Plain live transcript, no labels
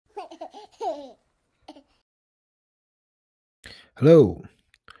Hello,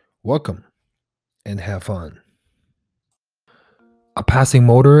 welcome, and have fun. A passing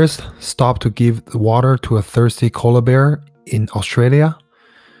motorist stopped to give water to a thirsty koala bear in Australia.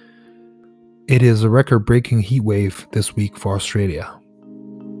 It is a record-breaking heat wave this week for Australia.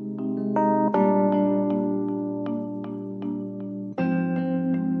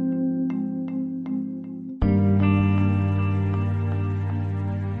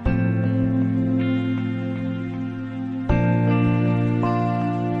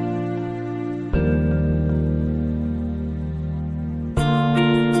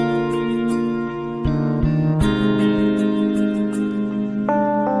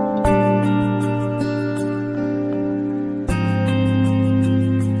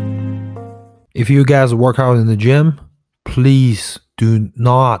 If you guys work out in the gym, please do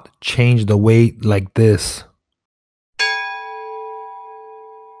not change the weight like this.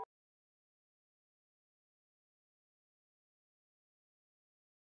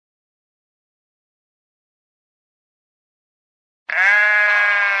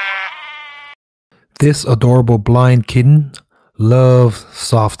 This adorable blind kitten loves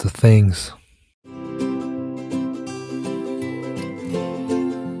soft things.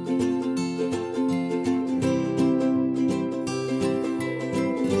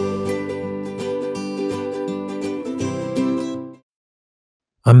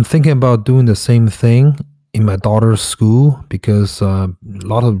 I'm thinking about doing the same thing in my daughter's school because a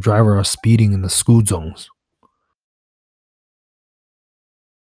lot of drivers are speeding in the school zones.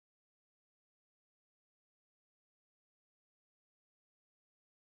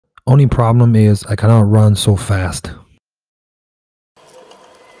 Only problem is I cannot run so fast.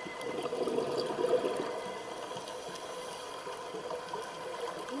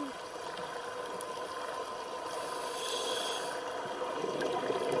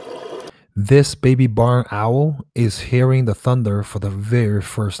 This baby barn owl is hearing the thunder for the very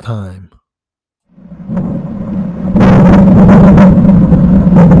first time.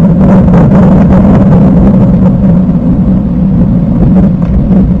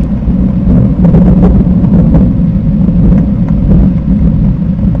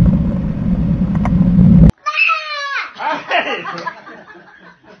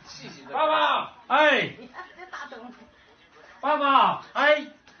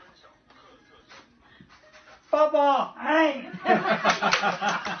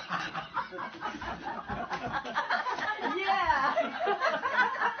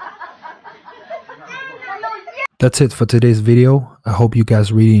 That's it for today's video. I hope you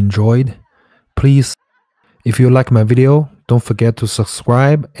guys really enjoyed. Please, if you like my video, don't forget to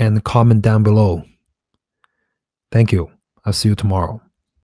subscribe and comment down below. Thank you. I'll see you tomorrow.